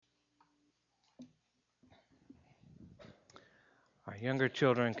Younger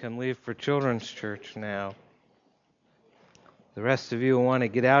children can leave for Children's Church now. The rest of you will want to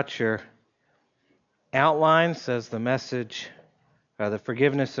get out your outline. Says the message, the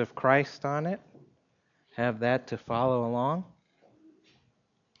forgiveness of Christ on it. Have that to follow along.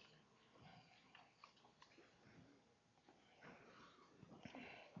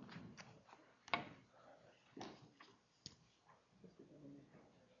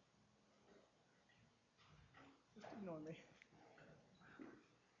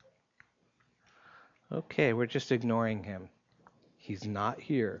 Okay, we're just ignoring him. He's not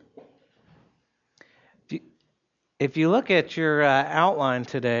here. If you look at your outline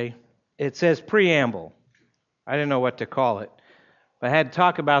today, it says preamble. I didn't know what to call it, but I had to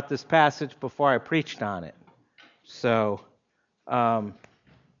talk about this passage before I preached on it. So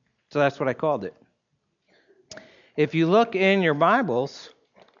that's what I called it. If you look in your Bibles,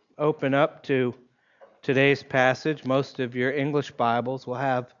 open up to today's passage. Most of your English Bibles will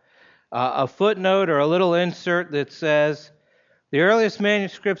have a footnote or a little insert that says, the earliest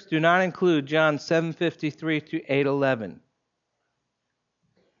manuscripts do not include John 7:53 to 8:11.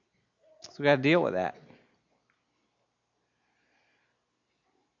 So we've got to deal with that.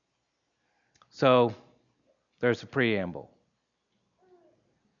 So there's a preamble.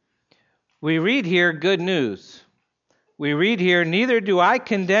 We read here good news. We read here, neither do I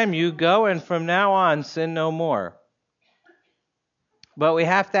condemn you, go and from now on sin no more. But we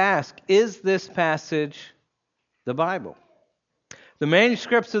have to ask, is this passage the Bible? The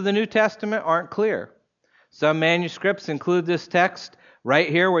manuscripts of the New Testament aren't clear. Some manuscripts include this text right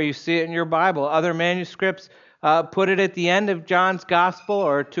here where you see it in your Bible. Other manuscripts put it at the end of John's Gospel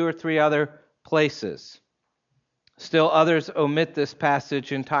or 2 or 3 other places. Still others omit this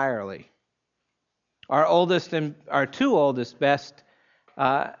passage entirely. Our two oldest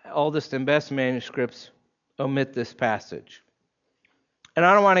and best manuscripts omit this passage. And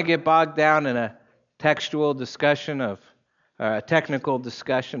I don't want to get bogged down in a technical discussion of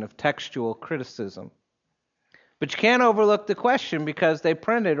textual criticism. But you can't overlook the question because they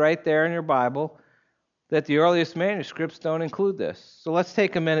printed right there in your Bible that the earliest manuscripts don't include this. So let's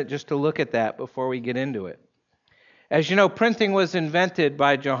take a minute just to look at that before we get into it. As you know, printing was invented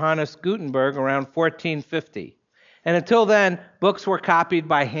by Johannes Gutenberg around 1450. And until then, books were copied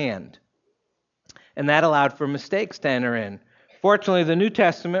by hand. And that allowed for mistakes to enter in. Fortunately, the New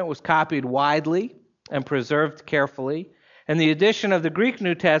Testament was copied widely and preserved carefully. And the edition of the Greek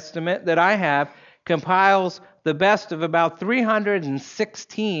New Testament that I have compiles the best of about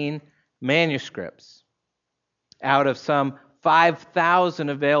 316 manuscripts out of some 5,000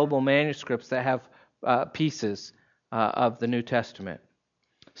 available manuscripts that have pieces of the New Testament.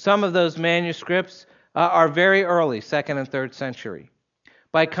 Some of those manuscripts are very early, 2nd and 3rd century.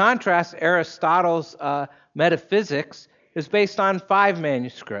 By contrast, Aristotle's Metaphysics is based on 5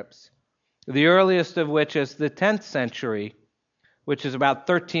 manuscripts, the earliest of which is the 10th century, which is about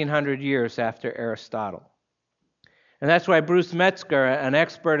 1,300 years after Aristotle. And that's why Bruce Metzger, an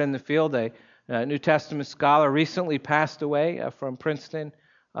expert in the field, a New Testament scholar, recently passed away from Princeton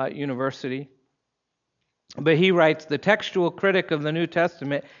University. But he writes, the textual critic of the New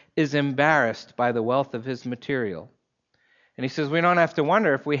Testament is embarrassed by the wealth of his material. And he says, we don't have to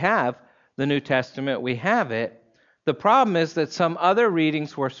wonder if we have the New Testament, we have it. The problem is that some other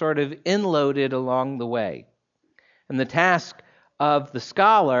readings were sort of inloaded along the way. And the task of the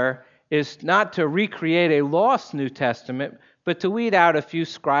scholar is not to recreate a lost New Testament, but to weed out a few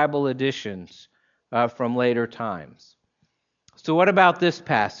scribal additions from later times. So what about this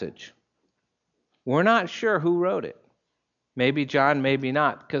passage? We're not sure who wrote it. Maybe John, maybe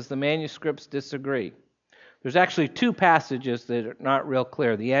not, because the manuscripts disagree. There's actually 2 passages that are not real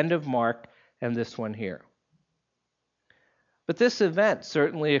clear, the end of Mark and this one here. But this event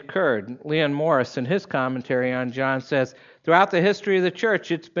certainly occurred. Leon Morris, in his commentary on John, says, throughout the history of the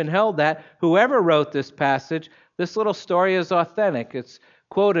church, it's been held that whoever wrote this passage, this little story is authentic. It's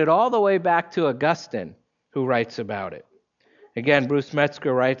quoted all the way back to Augustine, who writes about it. Again, Bruce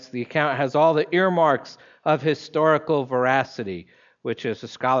Metzger writes, the account has all the earmarks of historical veracity, which is a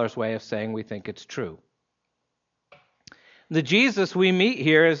scholar's way of saying we think it's true. The Jesus we meet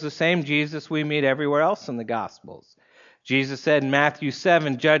here is the same Jesus we meet everywhere else in the Gospels. Jesus said in Matthew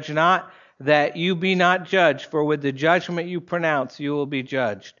 7, judge not that you be not judged, for with the judgment you pronounce you will be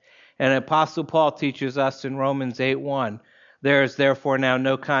judged. And Apostle Paul teaches us in Romans 8:1, there is therefore now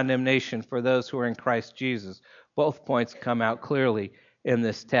no condemnation for those who are in Christ Jesus. Both points come out clearly in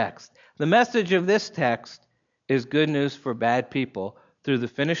this text. The message of this text is good news for bad people through the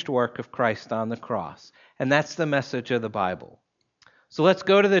finished work of Christ on the cross. And that's the message of the Bible. So let's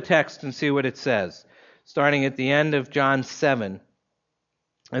go to the text and see what it says. Starting at the end of John 7,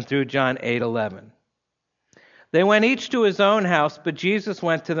 and through John 8:11. They went each to his own house, but Jesus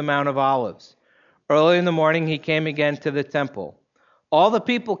went to the Mount of Olives. Early in the morning he came again to the temple. All the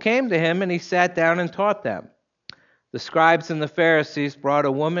people came to him, and he sat down and taught them. The scribes and the Pharisees brought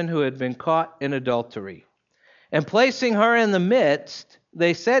a woman who had been caught in adultery. And placing her in the midst,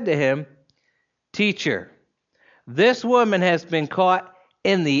 they said to him, "Teacher, this woman has been caught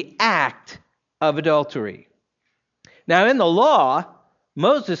in the act of adultery. Now in the law,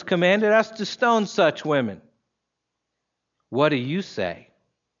 Moses commanded us to stone such women. What do you say?"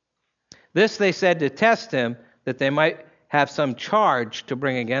 This they said to test him, that they might have some charge to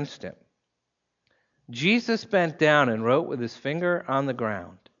bring against him. Jesus bent down and wrote with his finger on the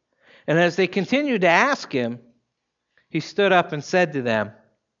ground. And as they continued to ask him, he stood up and said to them,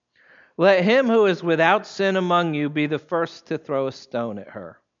 "Let him who is without sin among you be the first to throw a stone at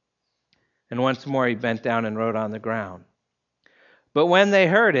her." And once more he bent down and wrote on the ground. But when they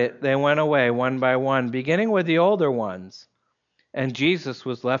heard it, they went away one by one, beginning with the older ones. And Jesus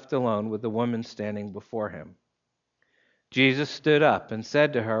was left alone with the woman standing before him. Jesus stood up and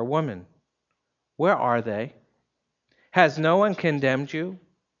said to her, "Woman, where are they? Has no one condemned you?"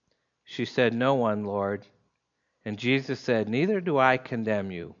 She said, "No one, Lord." And Jesus said, "Neither do I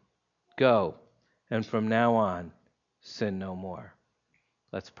condemn you. Go, and from now on, sin no more."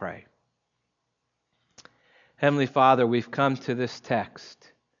 Let's pray. Heavenly Father, we've come to this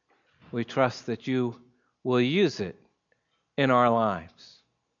text. We trust that you will use it in our lives,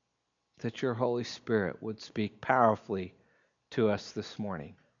 that your Holy Spirit would speak powerfully to us this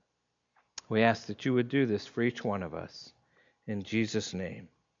morning. We ask that you would do this for each one of us. In Jesus' name,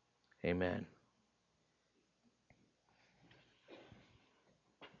 amen.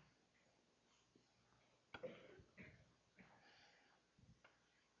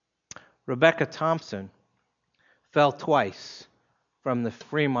 Rebecca Thompson fell twice from the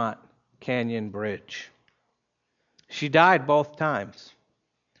Fremont Canyon Bridge. She died both times.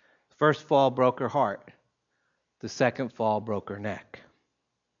 The first fall broke her heart. The second fall broke her neck.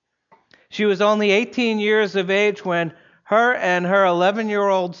 She was only 18 years of age when her and her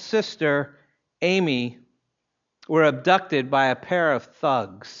 11-year-old sister, Amy, were abducted by a pair of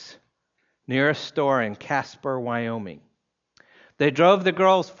thugs near a store in Casper, Wyoming. They drove the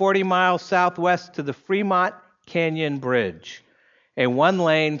girls 40 miles southwest to the Fremont Canyon Bridge, a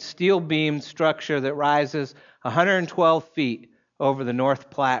one-lane steel-beamed structure that rises 112 feet over the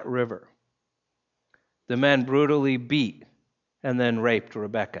North Platte River. The men brutally beat and then raped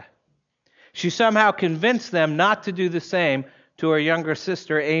Rebecca. She somehow convinced them not to do the same to her younger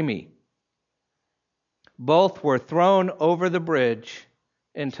sister, Amy. Both were thrown over the bridge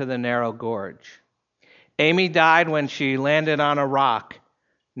into the narrow gorge. Amy died when she landed on a rock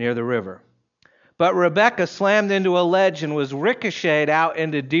near the river. But Rebecca slammed into a ledge and was ricocheted out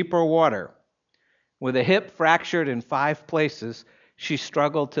into deeper water. With a hip fractured in 5 places, she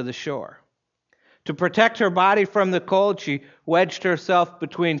struggled to the shore. To protect her body from the cold, she wedged herself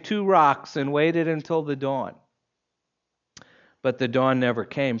between 2 rocks and waited until the dawn. But the dawn never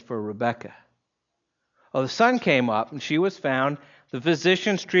came for Rebecca. Well, the sun came up and she was found. The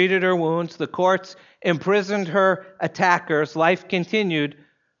physicians treated her wounds. The courts imprisoned her attackers. Life continued,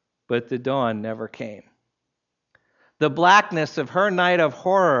 but the dawn never came. The blackness of her night of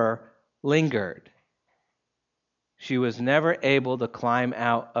horror lingered. She was never able to climb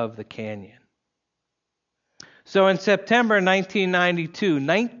out of the canyon. So in September 1992,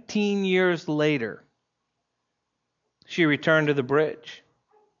 19 years later, she returned to the bridge.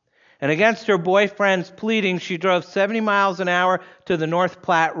 And against her boyfriend's pleading, she drove 70 miles an hour to the North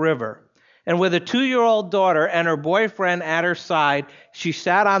Platte River. And with a 2-year-old daughter and her boyfriend at her side, she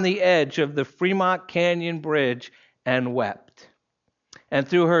sat on the edge of the Fremont Canyon Bridge and wept. And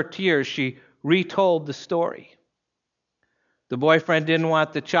through her tears, she retold the story. The boyfriend didn't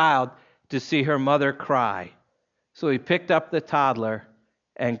want the child to see her mother cry, so he picked up the toddler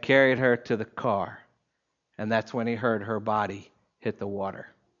and carried her to the car. And that's when he heard her body hit the water.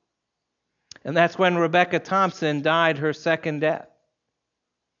 And that's when Rebecca Thompson died her second death.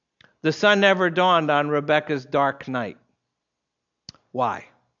 The sun never dawned on Rebecca's dark night. Why?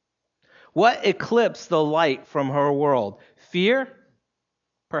 What eclipsed the light from her world? Fear?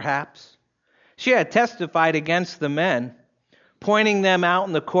 Perhaps. She had testified against the men, pointing them out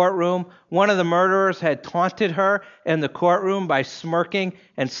in the courtroom. One of the murderers had taunted her in the courtroom by smirking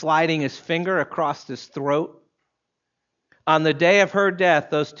and sliding his finger across his throat. On the day of her death,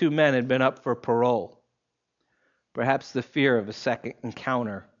 those 2 men had been up for parole. Perhaps the fear of a second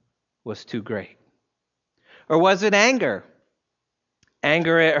encounter was too great. Or was it anger?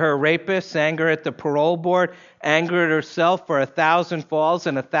 Anger at her rapists, anger at the parole board, anger at herself for 1,000 falls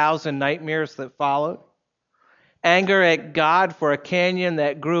and 1,000 nightmares that followed. Anger at God for a canyon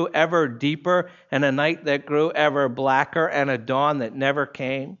that grew ever deeper and a night that grew ever blacker and a dawn that never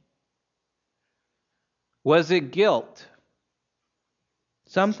came. Was it guilt?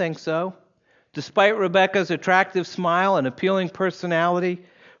 Some think so. Despite Rebekah's attractive smile and appealing personality,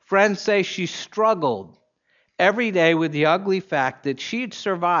 friends say she struggled every day with the ugly fact that she'd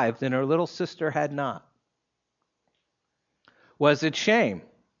survived and her little sister had not. Was it shame?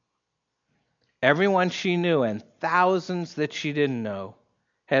 Everyone she knew and thousands that she didn't know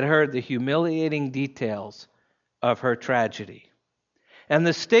had heard the humiliating details of her tragedy. And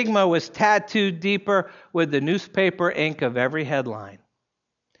the stigma was tattooed deeper with the newspaper ink of every headline.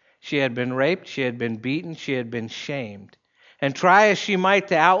 She had been raped, she had been beaten, she had been shamed. And try as she might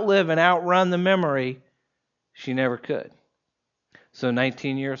to outlive and outrun the memory, she never could. So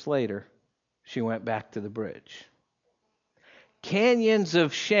 19 years later, she went back to the bridge. Canyons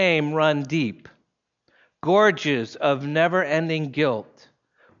of shame run deep. Gorges of never-ending guilt.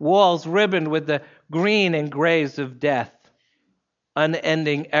 Walls ribboned with the green and grays of death.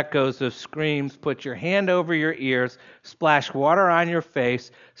 Unending echoes of screams. Put your hand over your ears. Splash water on your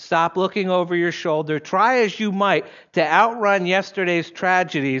face. Stop looking over your shoulder. Try as you might to outrun yesterday's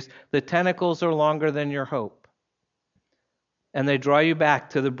tragedies. The tentacles are longer than your hope. And they draw you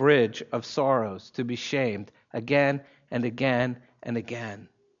back to the bridge of sorrows to be shamed again and again and again.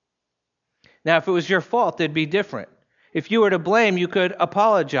 Now, if it was your fault, it'd be different. If you were to blame, you could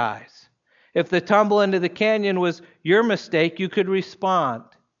apologize. If the tumble into the canyon was your mistake, you could respond.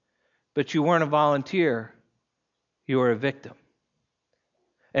 But you weren't a volunteer. You were a victim.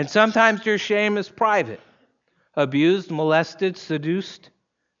 And sometimes your shame is private. Abused, molested, seduced.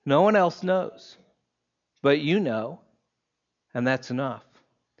 No one else knows. But you know. And that's enough.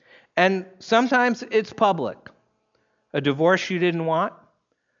 And sometimes it's public. A divorce you didn't want.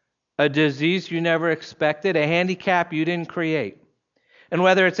 A disease you never expected. A handicap you didn't create. And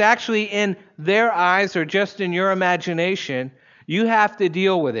whether it's actually in their eyes or just in your imagination, you have to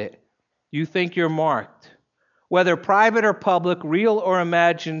deal with it. You think you're marked. Whether private or public, real or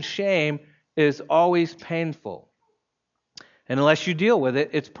imagined, shame is always painful. And unless you deal with it,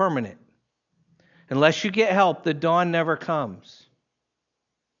 it's permanent. Unless you get help, the dawn never comes.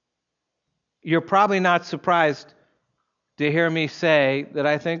 You're probably not surprised to hear me say that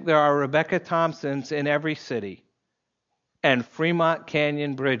I think there are Rebecca Thompsons in every city and Fremont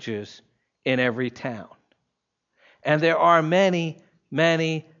Canyon bridges in every town. And there are many,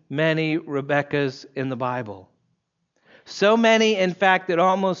 many, many Rebeccas in the Bible. So many, in fact, it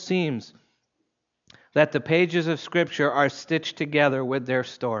almost seems that the pages of Scripture are stitched together with their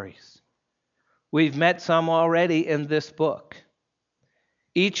stories. We've met some already in this book,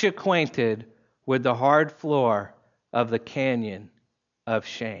 each acquainted with the hard floor of the canyon of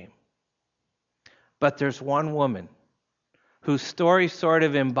shame. But there's one woman whose story sort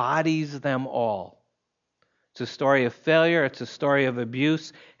of embodies them all. It's a story of failure, it's a story of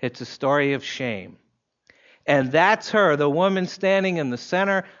abuse, it's a story of shame. And that's her, the woman standing in the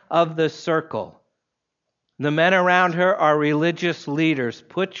center of the circle. The men around her are religious leaders.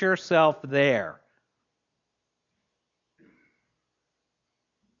 Put yourself there.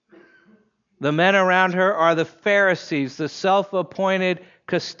 The men around her are the Pharisees, the self-appointed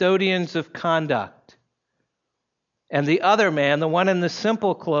custodians of conduct. And the other man, the one in the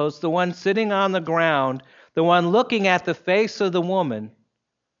simple clothes, the one sitting on the ground, the one looking at the face of the woman,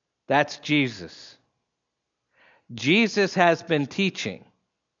 that's Jesus. Jesus has been teaching.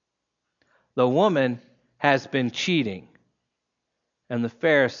 The woman has been cheating. And the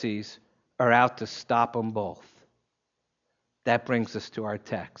Pharisees are out to stop them both. That brings us to our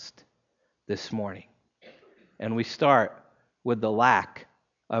text this morning. And we start with the lack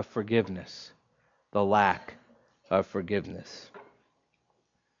of forgiveness. The lack of forgiveness.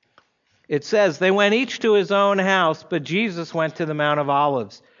 It says, they went each to his own house, but Jesus went to the Mount of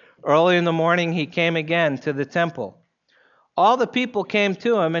Olives. Early in the morning he came again to the temple. All the people came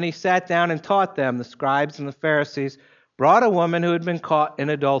to him, and he sat down and taught them. The scribes and the Pharisees brought a woman who had been caught in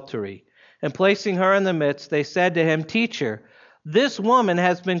adultery. And placing her in the midst, they said to him, Teacher, this woman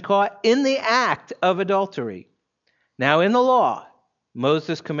has been caught in the act of adultery. Now in the law,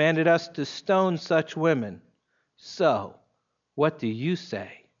 Moses commanded us to stone such women. So, what do you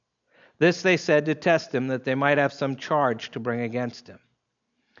say? This they said to test him, that they might have some charge to bring against him.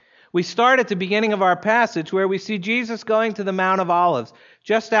 We start at the beginning of our passage where we see Jesus going to the Mount of Olives,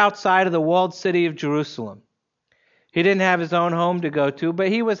 just outside of the walled city of Jerusalem. He didn't have his own home to go to, but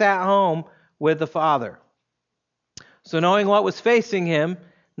he was at home with the Father. So knowing what was facing him in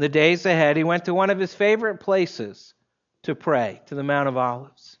the days ahead, he went to one of his favorite places to pray, to the Mount of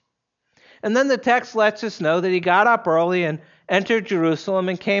Olives. And then the text lets us know that he got up early and entered Jerusalem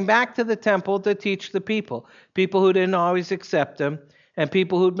and came back to the temple to teach the people who didn't always accept him, and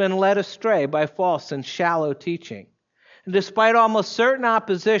people who'd been led astray by false and shallow teaching. And despite almost certain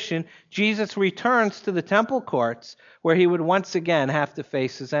opposition, Jesus returns to the temple courts where he would once again have to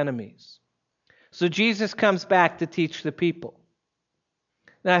face his enemies. So Jesus comes back to teach the people.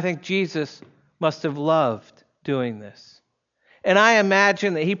 And I think Jesus must have loved doing this. And I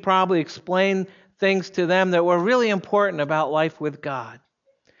imagine that he probably explained things to them that were really important about life with God.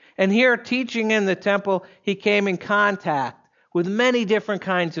 And here, teaching in the temple, he came in contact with many different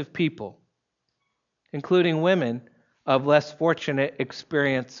kinds of people, including women of less fortunate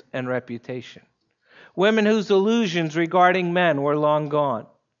experience and reputation. Women whose illusions regarding men were long gone.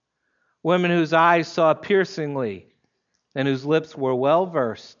 Women whose eyes saw piercingly and whose lips were well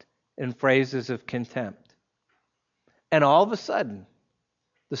versed in phrases of contempt. And all of a sudden,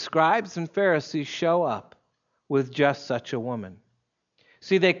 the scribes and Pharisees show up with just such a woman.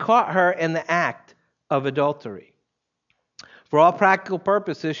 See, they caught her in the act of adultery. For all practical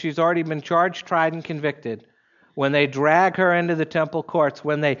purposes, she's already been charged, tried, and convicted. When they drag her into the temple courts,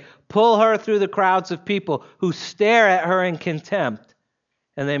 when they pull her through the crowds of people who stare at her in contempt,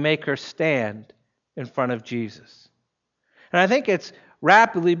 and they make her stand in front of Jesus. And I think it's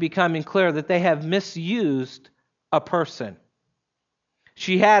rapidly becoming clear that they have misused a person.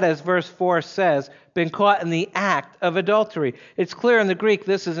 She had, as verse 4 says, been caught in the act of adultery. It's clear in the Greek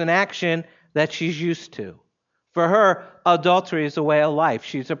this is an action that she's used to. For her, adultery is a way of life.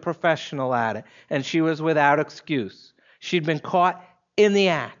 She's a professional at it, and she was without excuse. She'd been caught in the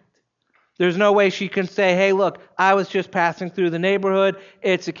act. There's no way she can say, hey, look, I was just passing through the neighborhood.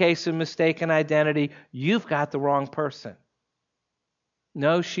 It's a case of mistaken identity. You've got the wrong person.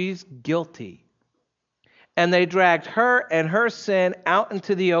 No, she's guilty. And they dragged her and her sin out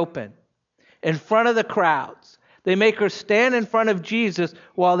into the open, in front of the crowds. They make her stand in front of Jesus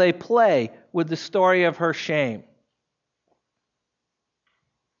while they play with the story of her shame.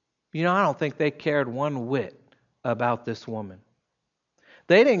 You know, I don't think they cared one whit about this woman.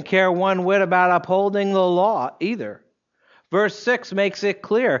 They didn't care one whit about upholding the law either. Verse 6 makes it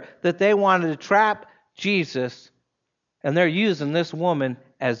clear that they wanted to trap Jesus, and they're using this woman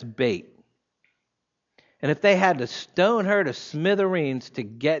as bait. And if they had to stone her to smithereens to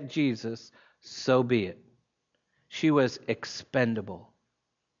get Jesus, so be it. She was expendable.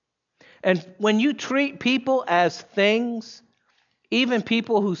 And when you treat people as things, even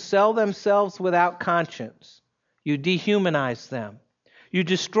people who sell themselves without conscience, you dehumanize them. You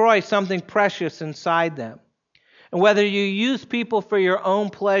destroy something precious inside them. And whether you use people for your own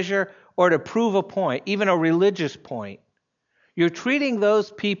pleasure or to prove a point, even a religious point, you're treating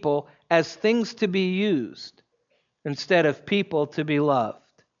those people as things to be used instead of people to be loved.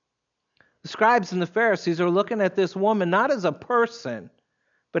 The scribes and the Pharisees are looking at this woman not as a person,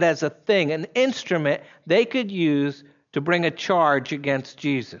 but as a thing, an instrument they could use to bring a charge against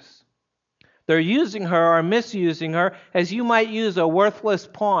Jesus. They're using her or misusing her as you might use a worthless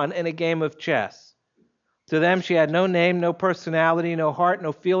pawn in a game of chess. To them, she had no name, no personality, no heart,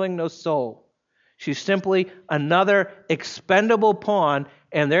 no feeling, no soul. She's simply another expendable pawn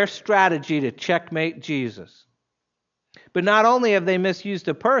in their strategy to checkmate Jesus. But not only have they misused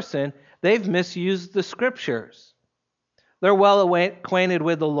a person, they've misused the Scriptures. They're well acquainted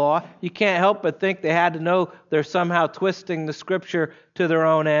with the law. You can't help but think they had to know they're somehow twisting the Scripture to their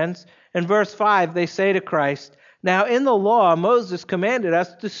own ends. In verse 5, they say to Christ, "Now in the law, Moses commanded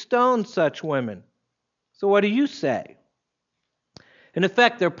us to stone such women. So what do you say?" In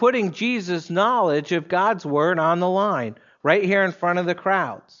effect, they're putting Jesus' knowledge of God's word on the line, right here in front of the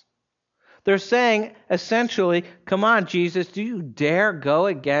crowds. They're saying, essentially, come on, Jesus, do you dare go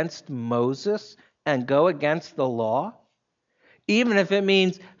against Moses and go against the law? Even if it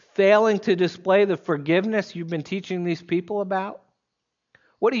means failing to display the forgiveness you've been teaching these people about?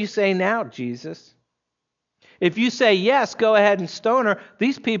 What do you say now, Jesus? If you say yes, go ahead and stone her,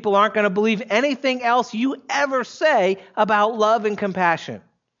 these people aren't going to believe anything else you ever say about love and compassion.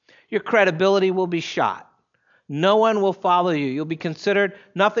 Your credibility will be shot. No one will follow you. You'll be considered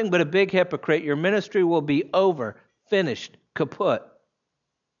nothing but a big hypocrite. Your ministry will be over, finished, kaput.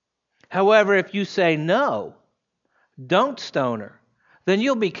 However, if you say no, don't stone her, then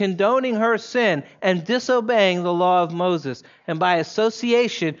you'll be condoning her sin and disobeying the law of Moses. And by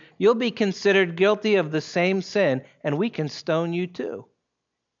association, you'll be considered guilty of the same sin, and we can stone you too.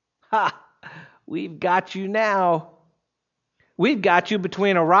 Ha! We've got you now. We've got you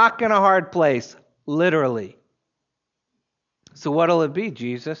between a rock and a hard place, literally. So what'll it be,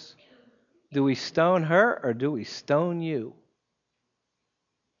 Jesus? Do we stone her or do we stone you?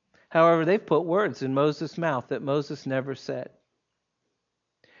 However, they've put words in Moses' mouth that Moses never said.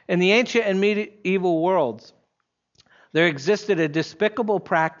 In the ancient and medieval worlds, there existed a despicable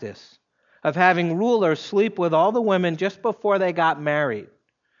practice of having rulers sleep with all the women just before they got married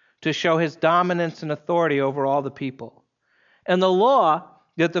to show his dominance and authority over all the people. And the law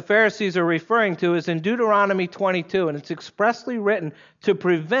that the Pharisees are referring to is in Deuteronomy 22, and it's expressly written to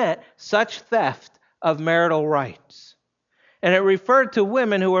prevent such theft of marital rights. And it referred to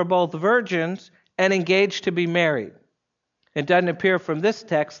women who were both virgins and engaged to be married. It doesn't appear from this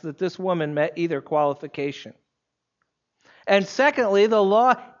text that this woman met either qualification. And secondly, the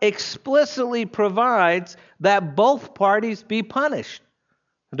law explicitly provides that both parties be punished.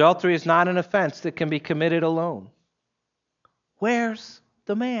 Adultery is not an offense that can be committed alone. Where's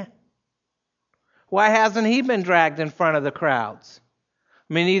the man? Why hasn't he been dragged in front of the crowds?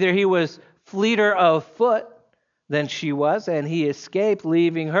 I mean, either he was fleeter of foot than she was, and he escaped,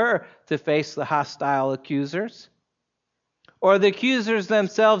 leaving her to face the hostile accusers, or the accusers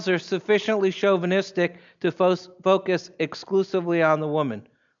themselves are sufficiently chauvinistic to focus exclusively on the woman.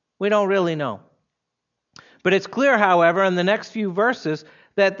 We don't really know. But it's clear, however, in the next few verses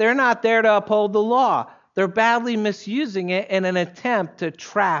that they're not there to uphold the law. They're badly misusing it in an attempt to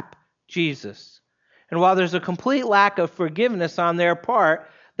trap Jesus. And while there's a complete lack of forgiveness on their part,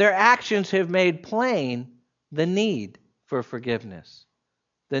 their actions have made plain the need for forgiveness.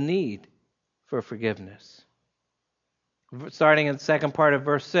 The need for forgiveness. Starting in the second part of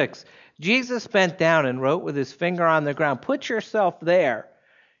verse 6, Jesus bent down and wrote with his finger on the ground. Put yourself there.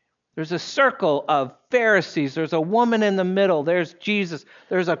 There's a circle of Pharisees. There's a woman in the middle. There's Jesus.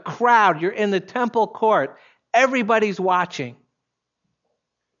 There's a crowd. You're in the temple court. Everybody's watching.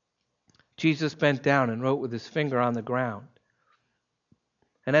 Jesus bent down and wrote with his finger on the ground.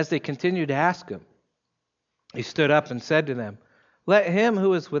 And as they continued to ask him, he stood up and said to them, "Let him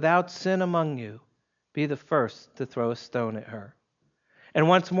who is without sin among you be the first to throw a stone at her." And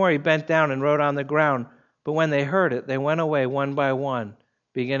once more he bent down and wrote on the ground. But when they heard it, they went away one by one,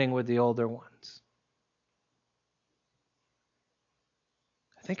 beginning with the older ones.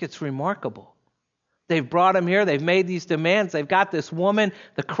 I think it's remarkable. They've brought him here. They've made these demands. They've got this woman.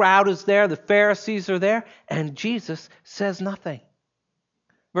 The crowd is there. The Pharisees are there. And Jesus says nothing.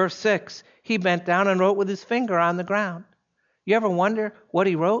 Verse 6, he bent down and wrote with his finger on the ground. You ever wonder what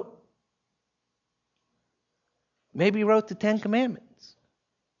he wrote? Maybe he wrote the Ten Commandments.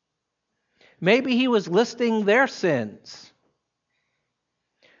 Maybe he was listing their sins.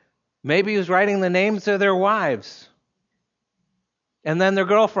 Maybe he was writing the names of their wives and then their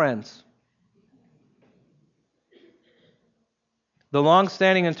girlfriends. The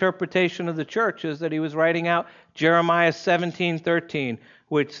long-standing interpretation of the church is that he was writing out Jeremiah 17:13,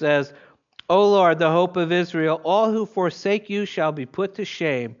 which says, "O Lord, the hope of Israel, all who forsake you shall be put to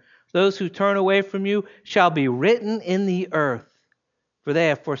shame. Those who turn away from you shall be written in the earth, for they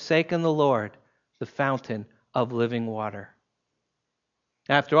have forsaken the Lord, the fountain of living water."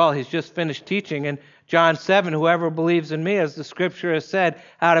 After all, he's just finished teaching in John 7, "Whoever believes in me, as the scripture has said,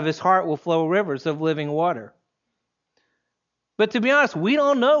 out of his heart will flow rivers of living water." But to be honest, we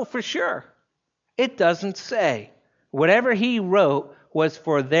don't know for sure. It doesn't say. Whatever he wrote was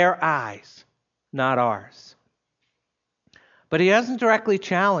for their eyes, not ours. But he doesn't directly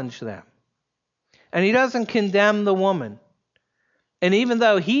challenge them. And he doesn't condemn the woman. And even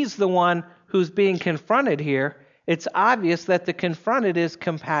though he's the one who's being confronted here, it's obvious that the confronted is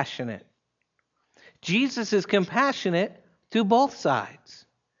compassionate. Jesus is compassionate to both sides.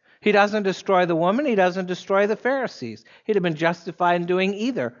 He doesn't destroy the woman. He doesn't destroy the Pharisees. He'd have been justified in doing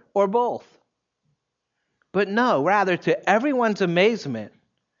either or both. But no, rather to everyone's amazement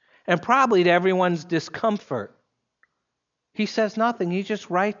and probably to everyone's discomfort, he says nothing. He just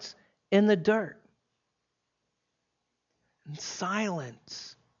writes in the dirt. And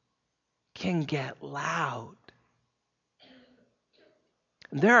silence can get loud.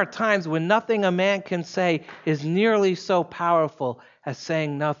 There are times when nothing a man can say is nearly so powerful as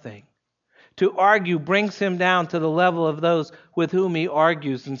saying nothing. To argue brings him down to the level of those with whom he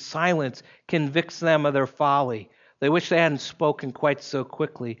argues, and silence convicts them of their folly. They wish they hadn't spoken quite so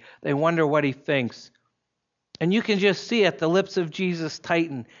quickly. They wonder what he thinks. And you can just see it, the lips of Jesus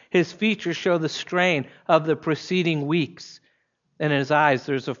tighten. His features show the strain of the preceding weeks. In his eyes,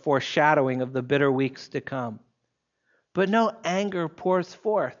 there's a foreshadowing of the bitter weeks to come. But no anger pours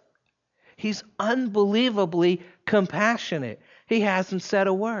forth. He's unbelievably compassionate. He hasn't said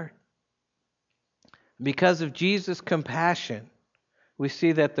a word. Because of Jesus' compassion, we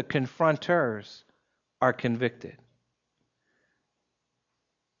see that the confronters are convicted.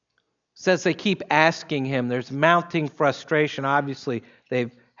 says they keep asking him. There's mounting frustration. Obviously, they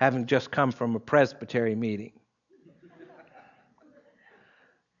haven't just come from a Presbytery meeting.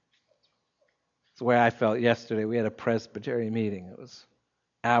 It's the way I felt yesterday. We had a Presbytery meeting. It was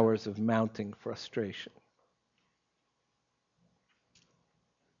hours of mounting frustration.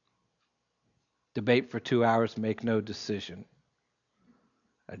 Debate for 2 hours, make no decision.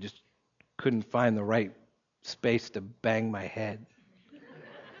 I just couldn't find the right space to bang my head.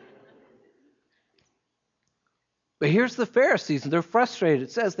 But here's the Pharisees, and they're frustrated.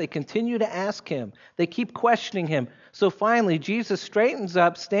 It says they continue to ask him. They keep questioning him. So finally, Jesus straightens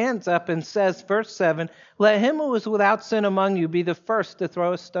up, stands up, and says, verse 7, "Let him who is without sin among you be the first to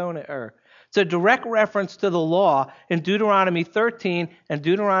throw a stone at her." It's a direct reference to the law in Deuteronomy 13 and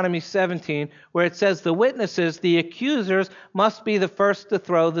Deuteronomy 17, where it says the witnesses, the accusers, must be the first to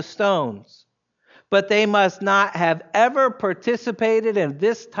throw the stones. But they must not have ever participated in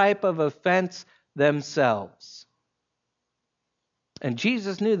this type of offense themselves. And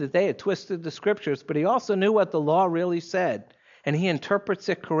Jesus knew that they had twisted the scriptures, but he also knew what the law really said, and he interprets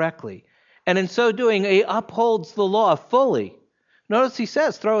it correctly. And in so doing, he upholds the law fully. Notice he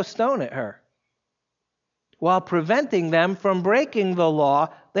says, throw a stone at her. While preventing them from breaking the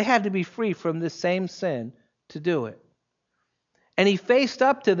law, they had to be free from this same sin to do it. And he faced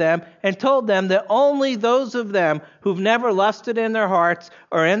up to them and told them that only those of them who've never lusted in their hearts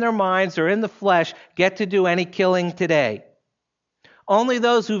or in their minds or in the flesh get to do any killing today. Only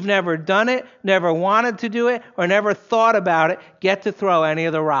those who've never done it, never wanted to do it, or never thought about it get to throw any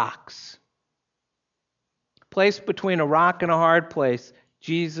of the rocks. Placed between a rock and a hard place,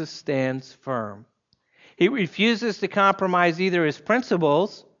 Jesus stands firm. He refuses to compromise either his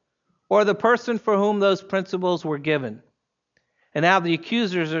principles or the person for whom those principles were given. And now the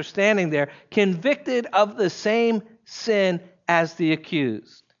accusers are standing there, convicted of the same sin as the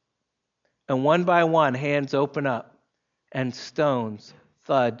accused. And one by one, hands open up, and stones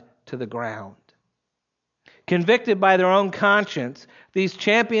thud to the ground. Convicted by their own conscience, these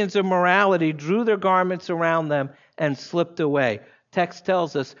champions of morality drew their garments around them and slipped away. Text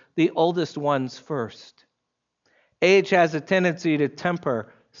tells us the oldest ones first. Age has a tendency to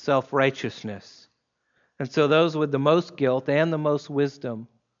temper self-righteousness. And so those with the most guilt and the most wisdom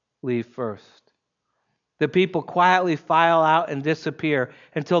leave first. The people quietly file out and disappear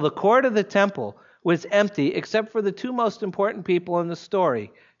until the court of the temple was empty except for the two most important people in the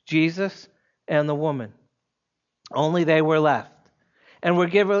story, Jesus and the woman. Only they were left. And were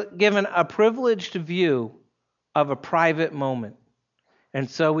given a privileged view of a private moment. And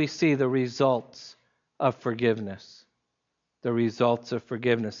so we see the results of forgiveness. The results of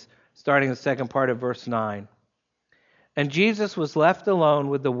forgiveness. Starting the second part of verse 9. And Jesus was left alone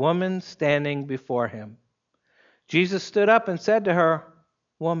with the woman standing before him. Jesus stood up and said to her,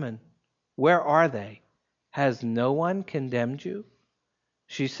 "Woman, where are they? Has no one condemned you?"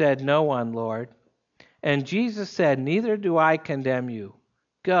 She said, "No one, Lord." And Jesus said, "Neither do I condemn you.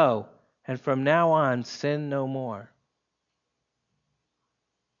 Go, and from now on sin no more."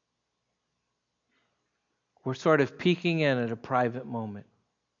 We're sort of peeking in at a private moment.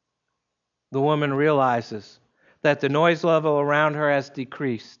 The woman realizes that the noise level around her has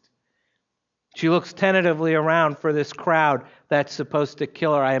decreased. She looks tentatively around for this crowd that's supposed to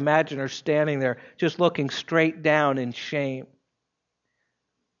kill her. I imagine her standing there just looking straight down in shame.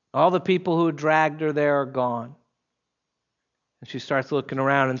 All the people who dragged her there are gone. And she starts looking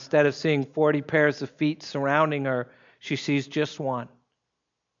around. Instead of seeing 40 pairs of feet surrounding her, she sees just one.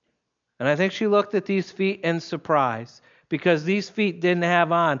 And I think she looked at these feet in surprise, because these feet didn't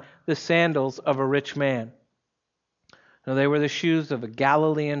have on the sandals of a rich man. No, they were the shoes of a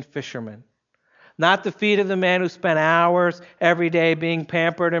Galilean fisherman. Not the feet of the man who spent hours every day being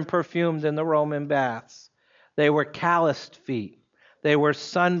pampered and perfumed in the Roman baths. They were calloused feet. They were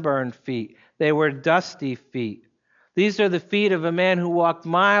sunburned feet. They were dusty feet. These are the feet of a man who walked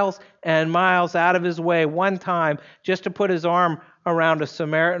miles and miles out of his way one time just to put his arm around a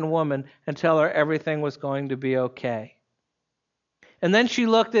Samaritan woman and tell her everything was going to be okay. And then she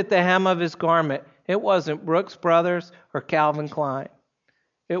looked at the hem of his garment. It wasn't Brooks Brothers or Calvin Klein.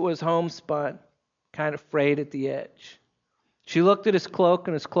 It was homespun, kind of frayed at the edge. She looked at his cloak,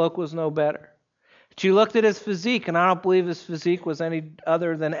 and his cloak was no better. She looked at his physique, and I don't believe his physique was any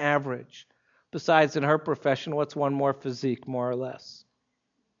other than average. Besides, in her profession, what's one more physique, more or less?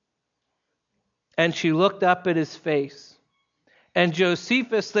 And she looked up at his face. And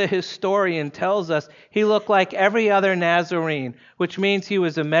Josephus, the historian, tells us he looked like every other Nazarene, which means he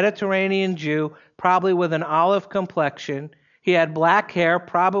was a Mediterranean Jew, probably with an olive complexion. He had black hair,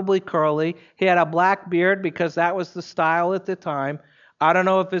 probably curly. He had a black beard because that was the style at the time. I don't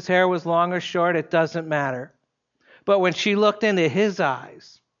know if his hair was long or short. It doesn't matter. But when she looked into his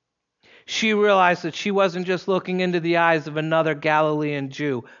eyes, she realized that she wasn't just looking into the eyes of another Galilean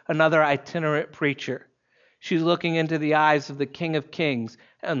Jew, another itinerant preacher. She's looking into the eyes of the King of Kings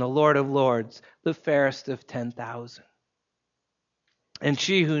and the Lord of Lords, the fairest of 10,000. And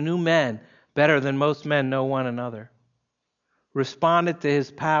she, who knew men better than most men know one another, responded to his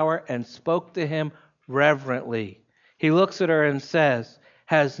power and spoke to him reverently. He looks at her and says,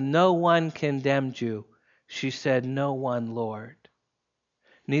 "Has no one condemned you?" She said, "No one, Lord."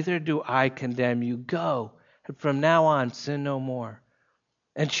 "Neither do I condemn you. Go, and from now on sin no more."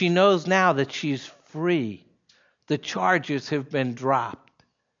 And she knows now that she's free. The charges have been dropped.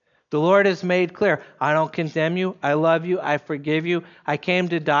 The Lord has made clear, I don't condemn you, I love you, I forgive you, I came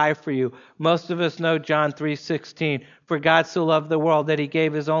to die for you. Most of us know John 3:16. For God so loved the world that he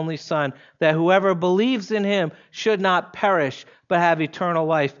gave his only Son, that whoever believes in him should not perish, but have eternal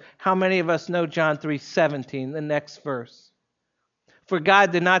life. How many of us know John 3:17, the next verse? For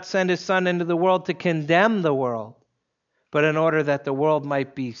God did not send his Son into the world to condemn the world, but in order that the world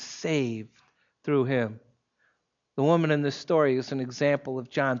might be saved through him. The woman in this story is an example of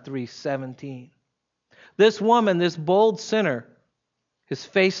John 3:17. This woman, this bold sinner, is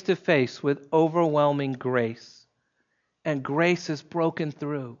face to face with overwhelming grace. And grace is broken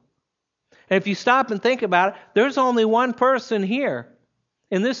through. And if you stop and think about it, there's only one person here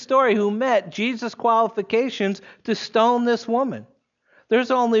in this story who met Jesus' qualifications to stone this woman.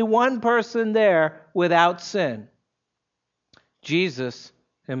 There's only one person there without sin. Jesus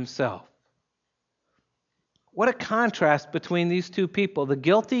himself. What a contrast between these two people, the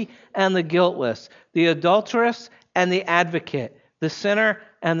guilty and the guiltless, the adulteress and the advocate, the sinner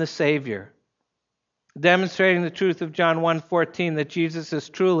and the Savior. Demonstrating the truth of John 1:14, that Jesus is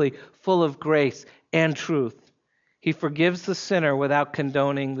truly full of grace and truth. He forgives the sinner without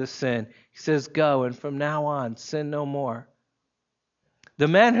condoning the sin. He says, "Go, and from now on, sin no more." The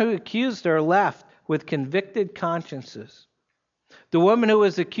men who accused her left with convicted consciences. The woman who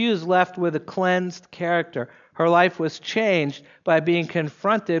was accused left with a cleansed character. Her life was changed by being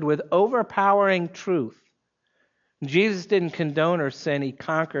confronted with overpowering truth. Jesus didn't condone her sin, he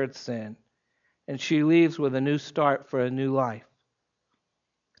conquered sin. And she leaves with a new start for a new life.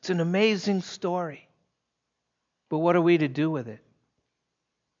 It's an amazing story. But what are we to do with it?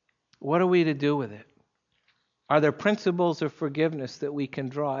 What are we to do with it? Are there principles of forgiveness that we can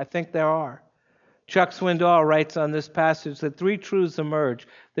draw? I think there are. Chuck Swindoll writes on this passage that 3 truths emerge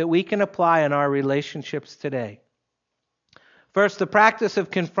that we can apply in our relationships today. First, the practice of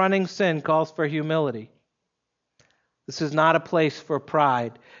confronting sin calls for humility. This is not a place for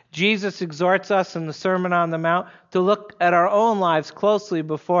pride. Jesus exhorts us in the Sermon on the Mount to look at our own lives closely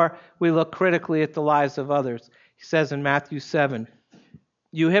before we look critically at the lives of others. He says in Matthew 7,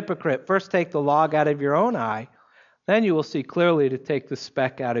 "You hypocrite, first take the log out of your own eye, then you will see clearly to take the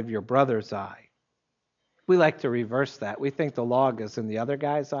speck out of your brother's eye." We like to reverse that. We think the log is in the other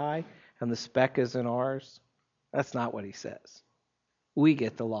guy's eye and the speck is in ours. That's not what he says. We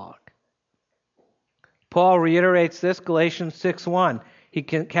get the log. Paul reiterates this, Galatians 6:1. He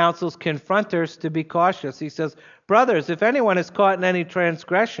counsels confronters to be cautious. He says, "Brothers, if anyone is caught in any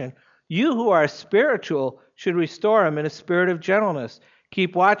transgression, you who are spiritual should restore him in a spirit of gentleness.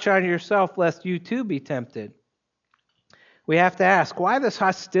 Keep watch on yourself, lest you too be tempted." We have to ask, why this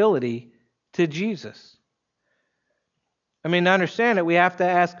hostility to Jesus? I mean, to understand it, we have to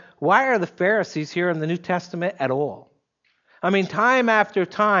ask, why are the Pharisees here in the New Testament at all? I mean, time after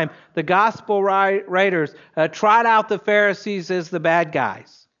time, the gospel writers trot out the Pharisees as the bad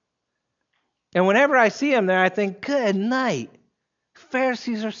guys. And whenever I see them there, I think, good night.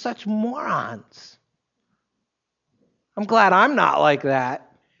 Pharisees are such morons. I'm glad I'm not like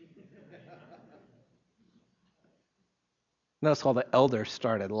that. Notice all the elders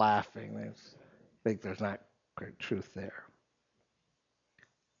started laughing. They think there's not great truth there.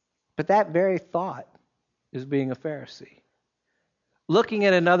 But that very thought is being a Pharisee. Looking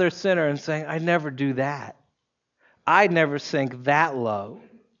at another sinner and saying, I'd never do that. I'd never sink that low.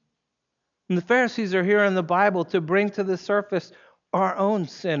 And the Pharisees are here in the Bible to bring to the surface our own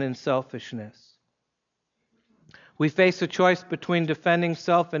sin and selfishness. We face a choice between defending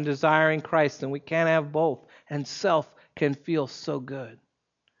self and desiring Christ, and we can't have both. And self can feel so good.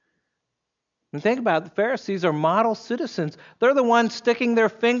 And think about it, the Pharisees are model citizens. They're the ones sticking their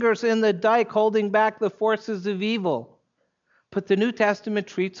fingers in the dike, holding back the forces of evil. But the New Testament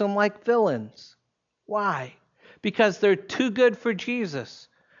treats them like villains. Why? Because they're too good for Jesus.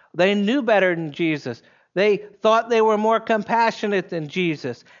 They knew better than Jesus. They thought they were more compassionate than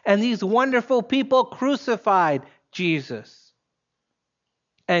Jesus. And these wonderful people crucified Jesus.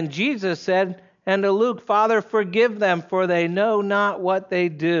 And Jesus said, and to Luke, Father, forgive them, for they know not what they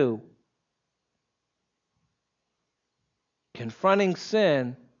do. Confronting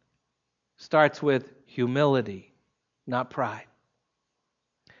sin starts with humility, not pride.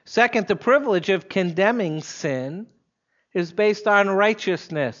 Second, the privilege of condemning sin is based on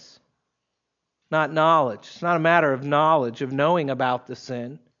righteousness, not knowledge. It's not a matter of knowledge, of knowing about the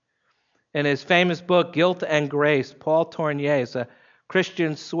sin. In his famous book, Guilt and Grace, Paul Tournier is a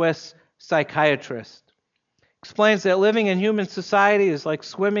Christian Swiss psychiatrist. Explains that living in human society is like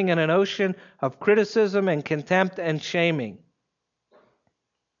swimming in an ocean of criticism and contempt and shaming.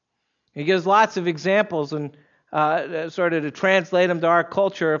 He gives lots of examples and sort of to translate them to our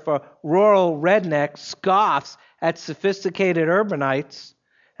culture. If a rural redneck scoffs at sophisticated urbanites,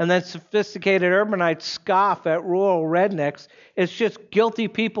 and then sophisticated urbanites scoff at rural rednecks, it's just guilty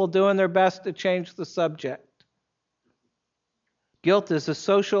people doing their best to change the subject. Guilt is a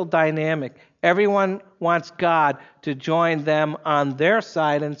social dynamic. Everyone wants God to join them on their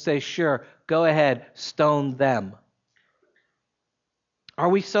side and say, sure, go ahead, stone them. Are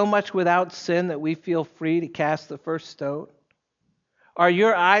we so much without sin that we feel free to cast the first stone? Are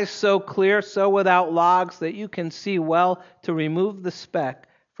your eyes so clear, so without logs, that you can see well to remove the speck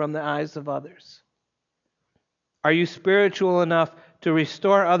from the eyes of others? Are you spiritual enough to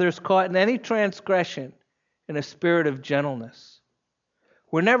restore others caught in any transgression in a spirit of gentleness?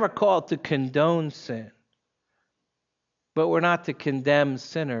 We're never called to condone sin, but we're not to condemn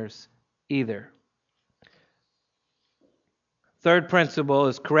sinners either. Third principle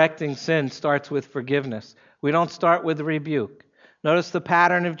is correcting sin starts with forgiveness. We don't start with rebuke. Notice the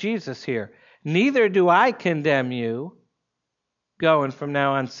pattern of Jesus here. Neither do I condemn you. Go and from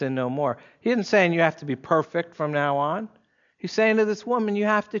now on sin no more. He isn't saying you have to be perfect from now on. He's saying to this woman, you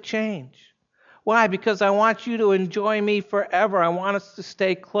have to change. Why? Because I want you to enjoy me forever. I want us to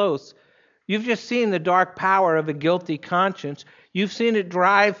stay close. You've just seen the dark power of a guilty conscience. You've seen it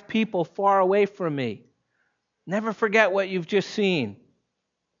drive people far away from me. Never forget what you've just seen.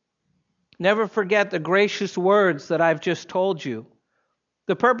 Never forget the gracious words that I've just told you.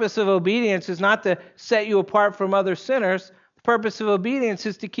 The purpose of obedience is not to set you apart from other sinners. The purpose of obedience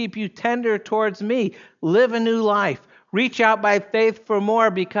is to keep you tender towards me. Live a new life. Reach out by faith for more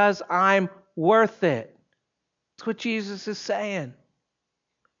because I'm worth it. That's what Jesus is saying.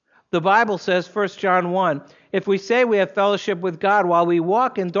 The Bible says, 1 John 1, if we say we have fellowship with God while we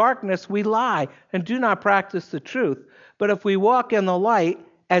walk in darkness, we lie and do not practice the truth. But if we walk in the light,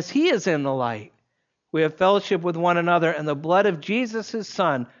 as he is in the light, we have fellowship with one another, and the blood of Jesus, his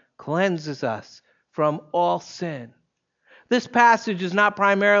Son, cleanses us from all sin. This passage is not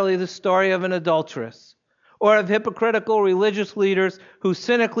primarily the story of an adulteress or of hypocritical religious leaders who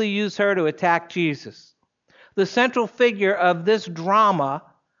cynically use her to attack Jesus. The central figure of this drama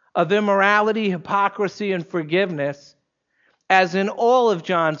of immorality, hypocrisy, and forgiveness, as in all of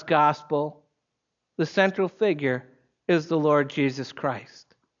John's gospel, the central figure is the Lord Jesus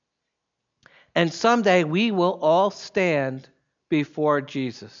Christ. And someday we will all stand before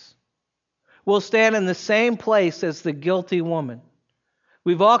Jesus. We'll stand in the same place as the guilty woman.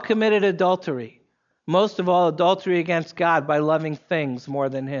 We've all committed adultery. Most of all, adultery against God by loving things more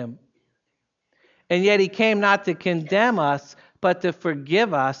than him. And yet he came not to condemn us, but to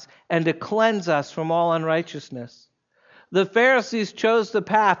forgive us and to cleanse us from all unrighteousness. The Pharisees chose the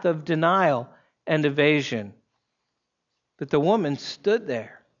path of denial and evasion. But the woman stood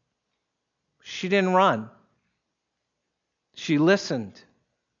there. She didn't run. She listened.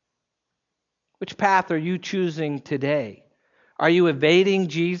 Which path are you choosing today? Are you evading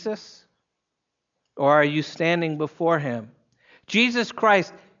Jesus? Or are you standing before him? Jesus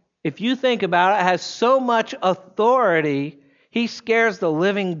Christ, if you think about it, has so much authority, he scares the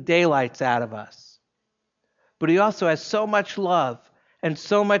living daylights out of us. But he also has so much love and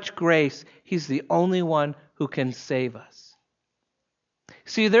so much grace, he's the only one who can save us.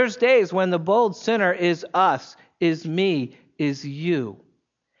 See, there's days when the bold sinner is us, is me, is you.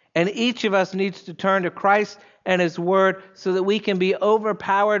 And each of us needs to turn to Christ and his word so that we can be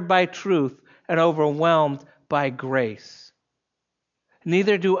overpowered by truth and overwhelmed by grace.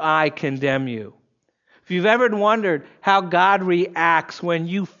 Neither do I condemn you. If you've ever wondered how God reacts when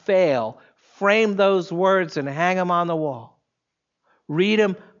you fail, frame those words and hang them on the wall. Read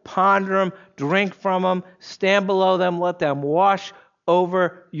them, ponder them, drink from them, stand below them, let them wash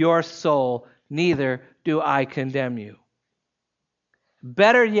over your soul. Neither do I condemn you.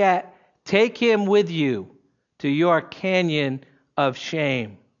 Better yet, take him with you to your canyon of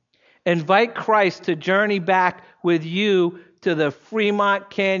shame. Invite Christ to journey back with you to the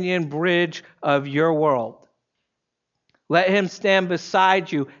Fremont Canyon Bridge of your world. Let him stand beside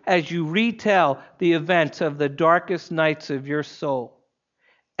you as you retell the events of the darkest nights of your soul.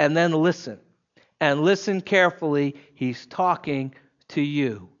 And then listen. And listen carefully. He's talking to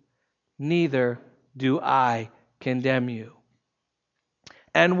you. Neither do I condemn you.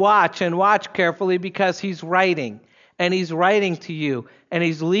 And watch carefully, because he's writing. And he's writing to you. And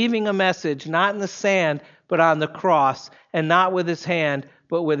he's leaving a message, not in the sand, but on the cross. And not with his hand,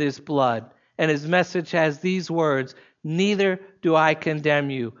 but with his blood. And his message has these words: neither do I condemn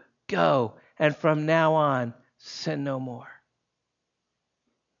you. Go, and from now on, sin no more.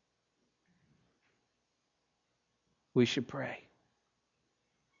 We should pray.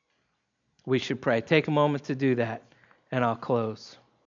 We should pray. Take a moment to do that, and I'll close.